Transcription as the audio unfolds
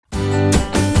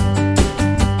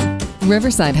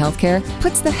Riverside Healthcare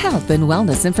puts the health and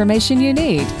wellness information you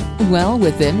need well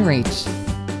within reach.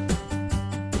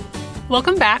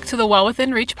 Welcome back to the Well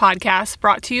Within Reach podcast,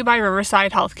 brought to you by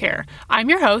Riverside Healthcare. I'm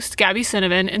your host, Gabby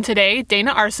Cinnamon, and today,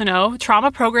 Dana Arsenault,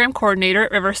 Trauma Program Coordinator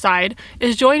at Riverside,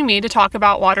 is joining me to talk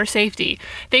about water safety.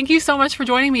 Thank you so much for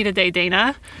joining me today,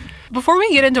 Dana. Before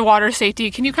we get into water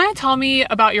safety, can you kind of tell me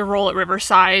about your role at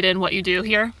Riverside and what you do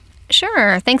here?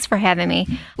 Sure. Thanks for having me.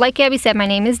 Like Gabby said, my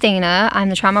name is Dana. I'm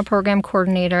the Trauma Program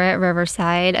Coordinator at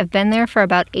Riverside. I've been there for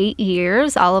about 8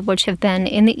 years, all of which have been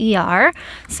in the ER.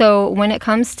 So when it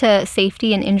comes to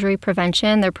safety and injury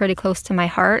prevention, they're pretty close to my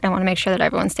heart. I want to make sure that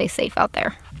everyone stays safe out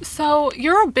there. So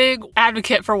you're a big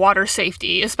advocate for water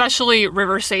safety, especially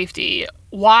river safety.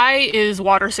 Why is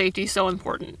water safety so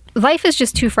important? Life is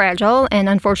just too fragile, and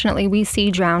unfortunately we see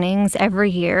drownings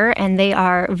every year, and they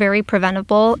are very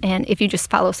preventable, and if you just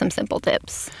follow some simple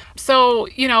tips. So,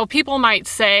 people might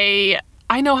say,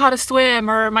 I know how to swim,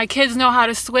 or my kids know how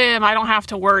to swim, I don't have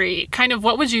to worry. Kind of,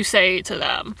 what would you say to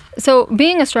them? So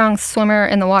being a strong swimmer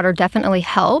in the water definitely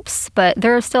helps, but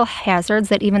there are still hazards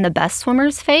that even the best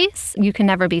swimmers face. You can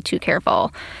never be too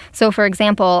careful. So for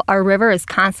example, our river is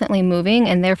constantly moving,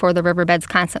 and therefore the riverbed's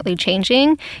constantly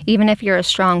changing. Even if you're a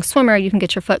strong swimmer, you can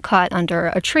get your foot caught under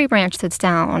a tree branch that's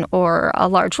down, or a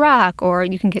large rock, or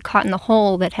you can get caught in the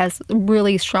hole that has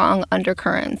really strong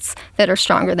undercurrents that are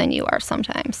stronger than you are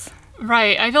sometimes.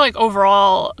 Right. I feel like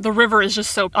overall, the river is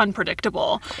just so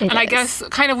unpredictable. I guess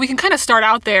we can start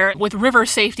out there with river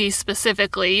safety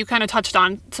specifically. You kind of touched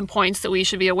on some points that we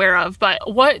should be aware of,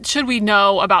 but what should we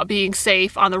know about being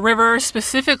safe on the river,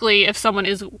 specifically if someone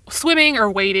is swimming or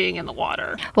wading in the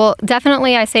water? Well,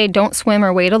 definitely I say don't swim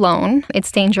or wade alone.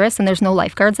 It's dangerous and there's no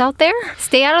lifeguards out there.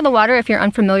 Stay out of the water if you're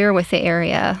unfamiliar with the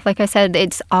area. Like I said,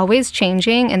 it's always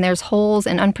changing and there's holes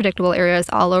and unpredictable areas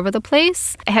all over the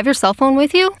place. Have your cell phone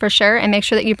with you for sure. And make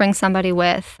sure that you bring somebody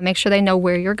with. Make sure they know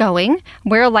where you're going.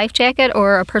 Wear a life jacket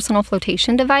or a personal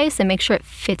flotation device and make sure it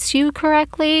fits you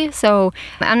correctly. So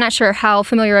I'm not sure how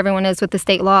familiar everyone is with the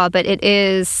state law, but it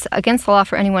is against the law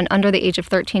for anyone under the age of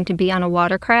 13 to be on a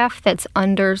watercraft that's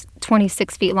under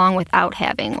 26 feet long without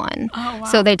having one. Oh, wow.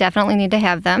 So they definitely need to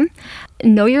have them.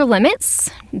 Know your limits.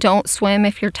 Don't swim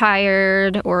if you're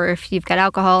tired or if you've got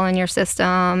alcohol in your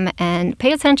system, and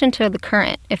pay attention to the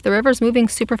current. If the river's moving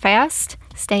super fast,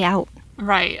 stay out.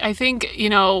 Right. I think,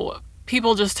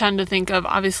 people just tend to think of,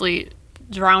 obviously,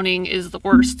 drowning is the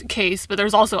worst case, but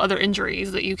there's also other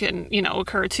injuries that you can,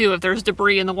 occur too if there's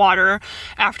debris in the water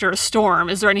after a storm.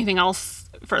 Is there anything else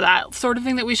for that sort of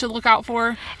thing that we should look out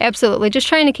for? Absolutely. Just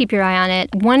trying to keep your eye on it.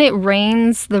 When it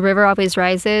rains, the river always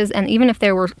rises, and even if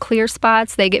there were clear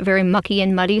spots, they get very mucky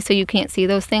and muddy, so you can't see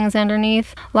those things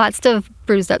underneath. Lots of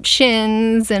bruised up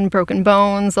shins and broken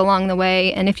bones along the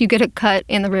way, and if you get a cut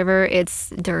in the river, it's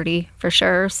dirty for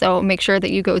sure. So make sure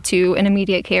that you go to an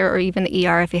immediate care or even the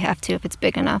ER if you have to, if it's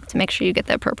big enough, to make sure you get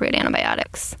the appropriate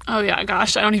antibiotics. Oh yeah,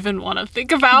 gosh, I don't even want to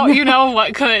think about,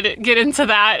 what could get into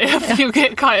that if you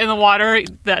get cut in the water.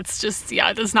 That's just,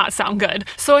 it does not sound good.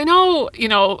 So I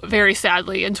know, very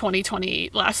sadly in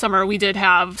 2020, last summer, we did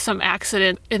have some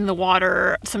accident in the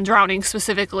water, some drowning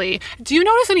specifically. Do you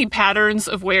notice any patterns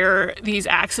of where these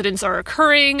accidents are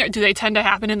occurring? Do they tend to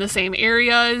happen in the same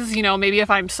areas? Maybe if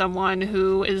I'm someone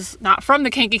who is not from the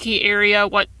Kankakee area,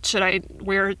 what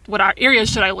areas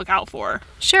should I look out for?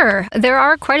 Sure. There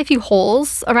are quite a few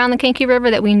holes around the Kankakee River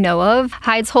that we know of.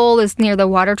 Hyde's Hole is near the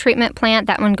water treatment plant.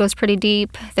 That one goes pretty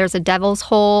deep. There's a Devil's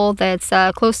Hole that's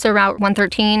close to Route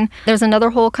 113. There's another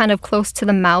hole kind of close to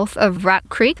the mouth of Rock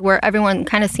Creek where everyone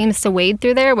kind of seems to wade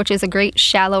through there, which is a great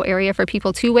shallow area for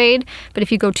people to wade. But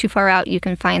if you go too far out, you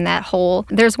can find that hole.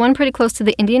 There's one pretty close to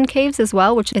the Indian Caves as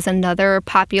well, which is another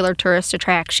popular tourist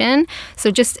attraction. So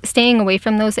just staying away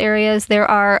from those areas. There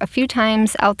are a few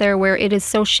times out there where it is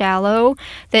so shallow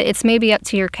that it's maybe up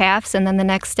to your calves, and then the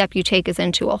next step you take is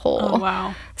into a hole. Oh,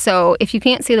 wow. So if you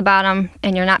can't see the bottom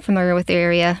and you're not familiar with the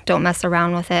area, don't mess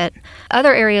around with it.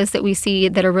 Other areas that we see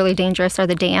that are really dangerous are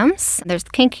the dams. There's the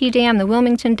Kankakee Dam, the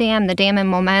Wilmington Dam, the dam in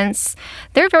Momence.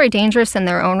 They're very dangerous in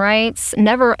their own rights.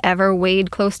 Never, ever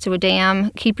wade close to a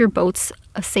dam. Keep your boats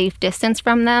a safe distance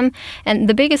from them. And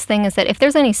the biggest thing is that if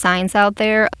there's any signs out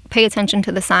there, pay attention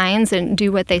to the signs and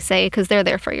do what they say because they're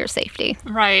there for your safety.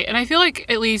 Right. And I feel like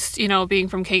at least, being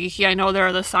from Kankakee, I know there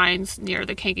are the signs near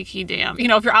the Kankakee Dam.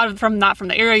 If you're not from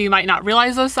the area, you might not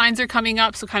realize those signs are coming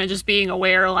up. So kind of just being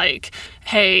aware, like,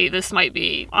 hey, this might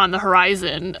be on the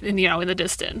horizon, in the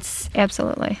distance.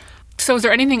 Absolutely. So is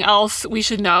there anything else we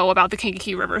should know about the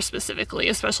Kankakee River specifically,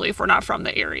 especially if we're not from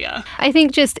the area? I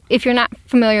think just if you're not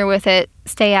familiar with it,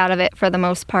 stay out of it for the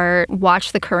most part.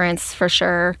 Watch the currents for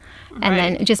sure. And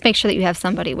then just make sure that you have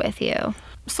somebody with you.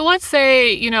 So let's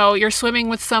say, you're swimming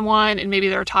with someone and maybe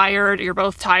they're tired, or you're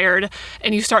both tired,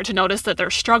 and you start to notice that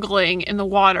they're struggling in the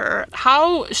water.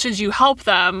 How should you help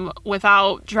them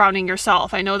without drowning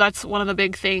yourself? I know that's one of the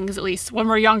big things, at least when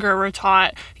we're younger, we're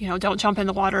taught, don't jump in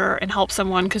the water and help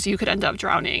someone because you could end up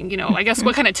drowning. I guess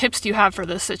what kind of tips do you have for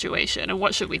this situation, and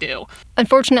what should we do?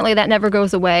 Unfortunately, that never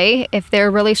goes away. If they're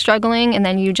really struggling and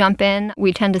then you jump in,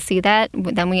 we tend to see that.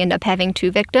 Then we end up having 2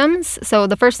 victims. So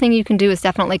the first thing you can do is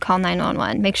definitely call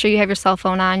 911. Make sure you have your cell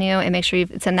phone on you and make sure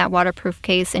it's in that waterproof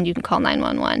case and you can call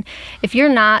 911. If you're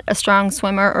not a strong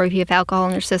swimmer or if you have alcohol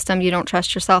in your system, you don't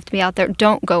trust yourself to be out there,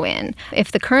 don't go in.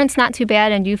 If the current's not too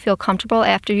bad and you feel comfortable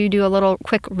after you do a little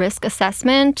quick risk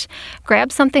assessment,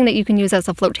 grab something that you can use as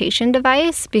a flotation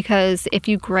device, because if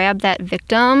you grab that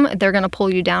victim, they're going to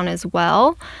pull you down as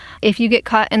well. If you get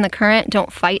caught in the current,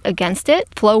 don't fight against it.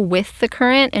 Flow with the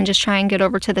current and just try and get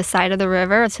over to the side of the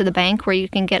river, to the bank where you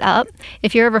can get up.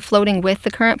 If you're ever floating with the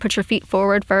current, put your feet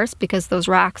forward first, because those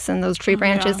rocks and those tree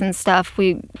branches and stuff,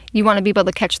 you want to be able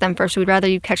to catch them first. We'd rather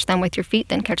you catch them with your feet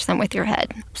than catch them with your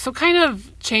head. So kind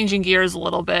of changing gears a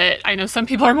little bit. I know some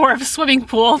people are more of swimming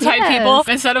pool type people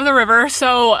instead of the river.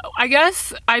 So I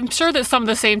guess I'm sure that some of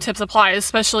the same tips apply,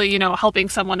 especially, helping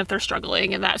someone if they're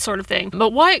struggling and that sort of thing.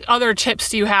 But what other tips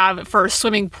do you have for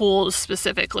swimming pools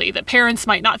specifically that parents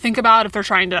might not think about if they're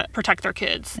trying to protect their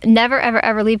kids? Never, ever,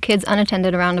 ever leave kids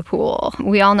unattended around a pool.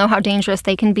 We all know how dangerous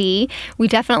they can be. We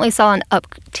definitely saw an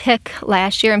uptick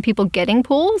last year in people getting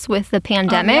pools with the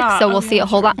pandemic. So we'll see a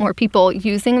whole lot more people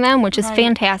using them, which is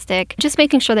fantastic. Just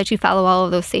making sure that you follow all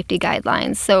of those safety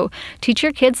guidelines. So teach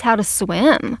your kids how to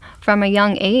swim from a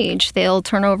young age. They'll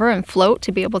turn over and float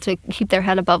to be able to keep their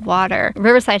head above water.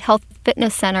 Riverside Health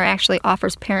Fitness Center actually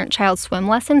offers parent-child swim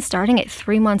lessons starting at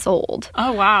 3 months old.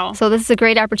 Oh, wow. So this is a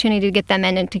great opportunity to get them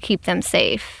in and to keep them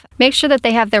safe. Make sure that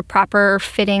they have their proper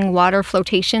fitting water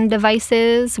flotation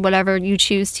devices, whatever you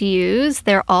choose to use.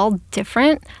 They're all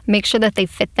different. Make sure that they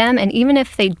fit them. And even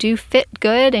if they do fit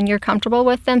good and you're comfortable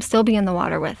with them, still be in the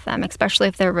water with them, especially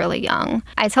if they're really young.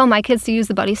 I tell my kids to use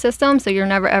the buddy system, so you're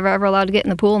never, ever, ever allowed to get in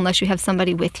the pool unless you have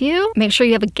somebody with you. Make sure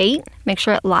you have a gate. Make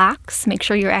sure it locks. Make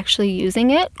sure you're actually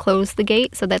using it. Close the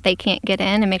gate so that they can't get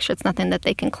in, and make sure it's nothing that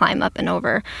they can climb up and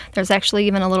over. There's actually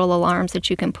even a little alarms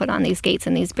that you can put on these gates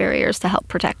and these barriers to help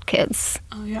protect kids.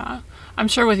 Oh, yeah. I'm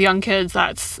sure with young kids,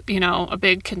 that's, a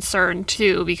big concern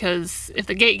too, because if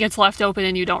the gate gets left open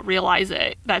and you don't realize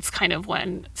it, that's kind of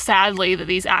when, sadly, that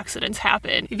these accidents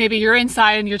happen. Maybe you're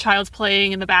inside and your child's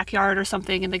playing in the backyard or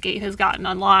something and the gate has gotten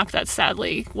unlocked. That's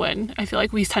sadly when I feel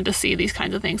like we tend to see these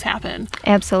kinds of things happen.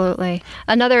 Absolutely.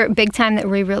 Another big time that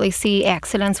we really see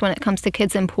accidents when it comes to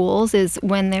kids in pools is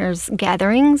when there's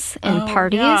gatherings and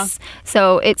parties. Yeah.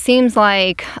 So it seems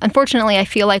like, unfortunately, I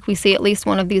feel like we see at least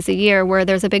one of these a year where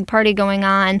there's a big party going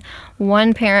on.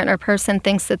 One parent or person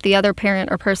thinks that the other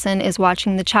parent or person is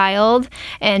watching the child,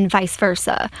 and vice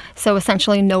versa. So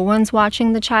essentially no one's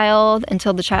watching the child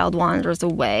until the child wanders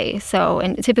away. So,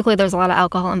 and typically there's a lot of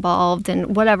alcohol involved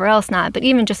and whatever else not, but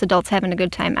even just adults having a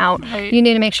good time out, you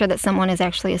need to make sure that someone is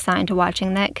actually assigned to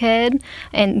watching that kid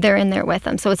and they're in there with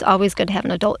them. So it's always good to have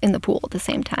an adult in the pool at the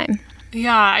same time.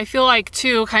 Yeah, I feel like,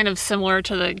 too, kind of similar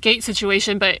to the gate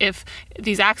situation, but if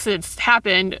these accidents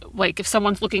happen, like if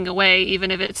someone's looking away,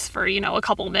 even if it's for, a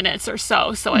couple minutes or so,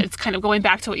 it's kind of going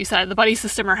back to what you said, the buddy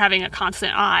system are having a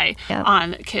constant eye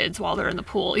on kids while they're in the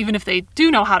pool, even if they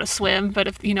do know how to swim, but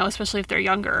if, especially if they're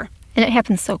younger. And it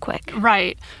happens so quick.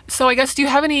 Right. So I guess, do you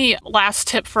have any last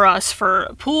tip for us for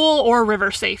pool or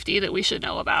river safety that we should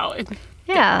know about?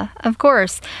 Yeah, of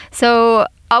course. So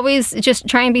always just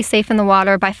try and be safe in the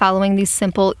water by following these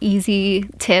simple, easy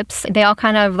tips. They all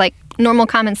kind of like normal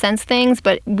common sense things,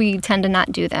 but we tend to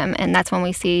not do them. And that's when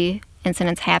we see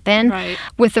incidents happen. Right.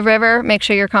 With the river, make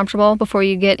sure you're comfortable before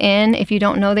you get in. If you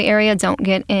don't know the area, don't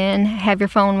get in. Have your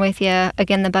phone with you.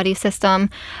 Again, the buddy system.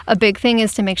 A big thing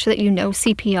is to make sure that you know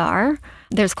CPR.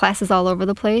 There's classes all over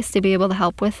the place to be able to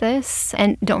help with this.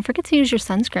 And don't forget to use your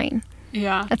sunscreen.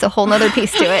 Yeah. That's a whole nother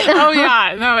piece to it. Oh,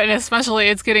 yeah. No, and especially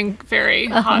it's getting very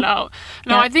hot out.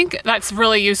 No, I think that's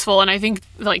really useful. And I think,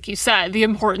 like you said, the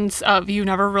importance of you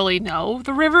never really know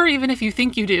the river, even if you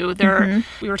think you do.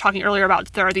 We were talking earlier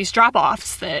about there are these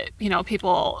drop-offs that,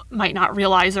 people might not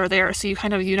realize are there. So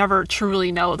you never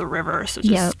truly know the river. So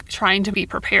just trying to be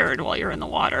prepared while you're in the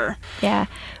water. Yeah.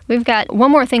 We've got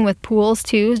one more thing with pools,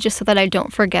 too, just so that I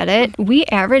don't forget it. We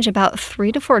average about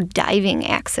 3 to 4 diving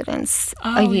accidents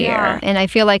a year. And I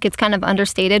feel like it's kind of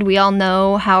understated. We all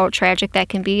know how tragic that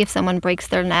can be if someone breaks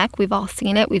their neck. We've all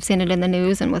seen it. We've seen it in the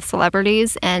news and with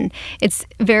celebrities. And it's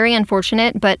very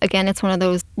unfortunate. But again, it's one of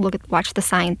those watch the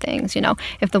sign things.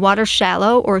 If the water's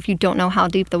shallow or if you don't know how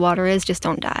deep the water is, just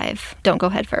don't dive. Don't go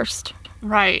head first.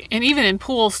 Right. And even in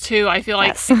pools, too, I feel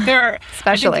like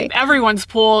especially everyone's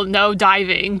pool, no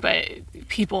diving, but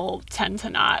people tend to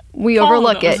not. We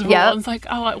overlook it. Yeah. It's like,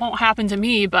 oh, it won't happen to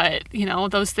me, but,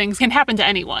 those things can happen to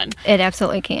anyone. It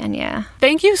absolutely can, yeah.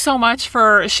 Thank you so much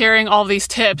for sharing all these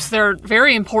tips. They're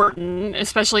very important,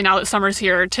 especially now that summer's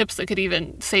here, tips that could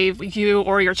even save you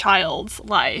or your child's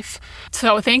life.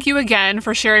 So thank you again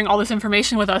for sharing all this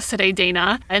information with us today,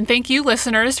 Dana. And thank you,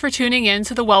 listeners, for tuning in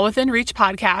to the Well Within Reach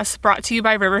podcast brought to you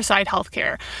by Riverside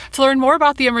Healthcare. To learn more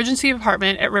about the emergency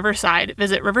department at Riverside,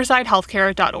 visit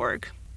riversidehealthcare.org.